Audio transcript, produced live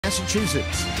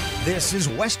Massachusetts. This is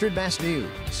Western Mass News.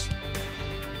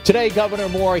 Today, Governor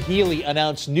Maura Healey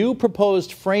announced new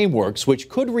proposed frameworks which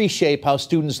could reshape how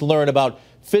students learn about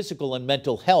physical and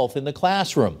mental health in the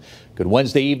classroom. Good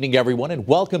Wednesday evening, everyone, and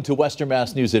welcome to Western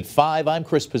Mass News at 5. I'm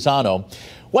Chris Pisano.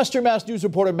 Western Mass News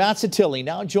reporter Matt Satilli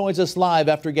now joins us live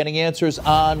after getting answers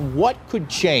on what could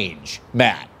change.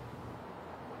 Matt.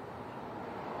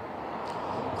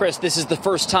 Chris, this is the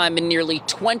first time in nearly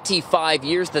 25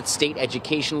 years that state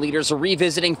education leaders are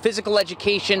revisiting physical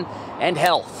education and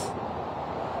health.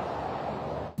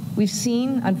 We've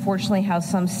seen, unfortunately, how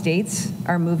some states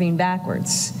are moving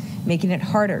backwards, making it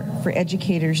harder for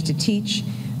educators to teach,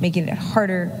 making it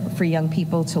harder for young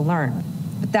people to learn.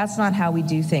 But that's not how we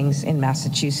do things in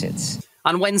Massachusetts.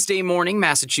 On Wednesday morning,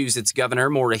 Massachusetts Governor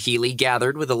Maura Healey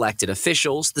gathered with elected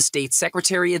officials, the state's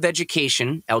Secretary of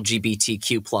Education,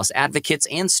 LGBTQ+ advocates,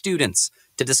 and students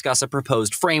to discuss a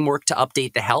proposed framework to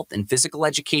update the health and physical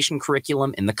education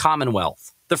curriculum in the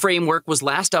Commonwealth. The framework was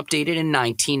last updated in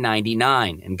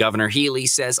 1999, and Governor Healey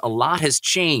says a lot has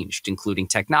changed, including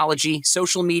technology,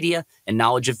 social media, and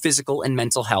knowledge of physical and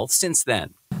mental health since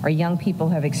then. Our young people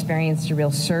have experienced a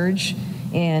real surge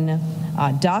in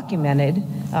documented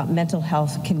mental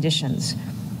health conditions,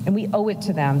 and we owe it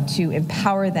to them to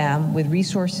empower them with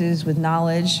resources, with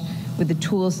knowledge, with the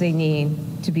tools they need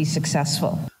to be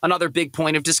successful. Another big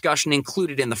point of discussion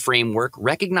included in the framework,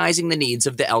 recognizing the needs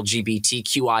of the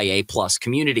LGBTQIA+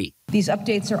 community. These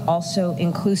updates are also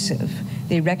inclusive.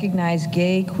 They recognize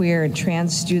gay, queer, and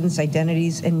trans students'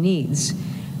 identities and needs.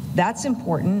 That's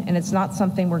important, and it's not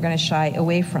something we're going to shy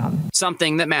away from.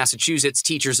 Something that Massachusetts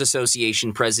Teachers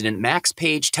Association President Max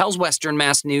Page tells Western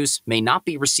Mass News may not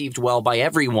be received well by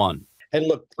everyone. And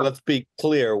look, let's be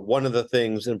clear, one of the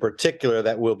things in particular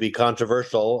that will be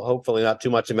controversial, hopefully not too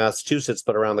much in Massachusetts,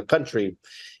 but around the country,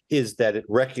 is that it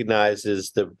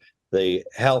recognizes the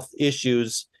health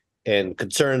issues and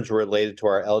concerns related to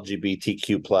our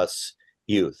LGBTQ+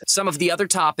 youth. Some of the other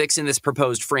topics in this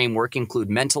proposed framework include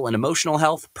mental and emotional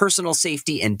health, personal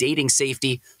safety and dating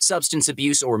safety, substance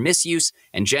abuse or misuse,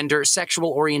 and gender,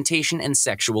 sexual orientation, and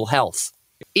sexual health.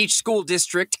 Each school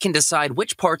district can decide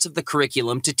which parts of the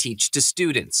curriculum to teach to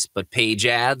students, but Page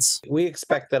adds, we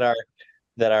expect that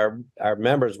our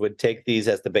members would take these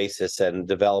as the basis and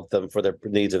develop them for the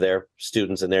needs of their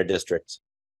students and their districts.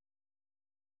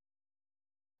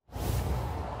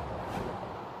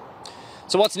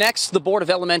 So what's next? The Board of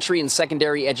Elementary and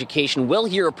Secondary Education will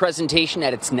hear a presentation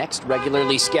at its next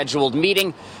regularly scheduled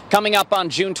meeting coming up on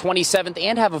June 27th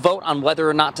and have a vote on whether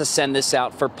or not to send this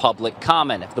out for public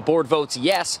comment. If the board votes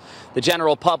yes, the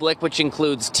general public, which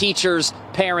includes teachers,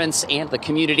 parents, and the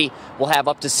community, will have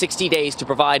up to 60 days to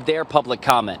provide their public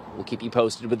comment. We'll keep you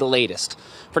posted with the latest.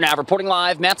 For now, reporting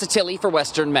live, Matt Satilli for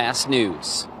Western Mass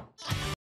News.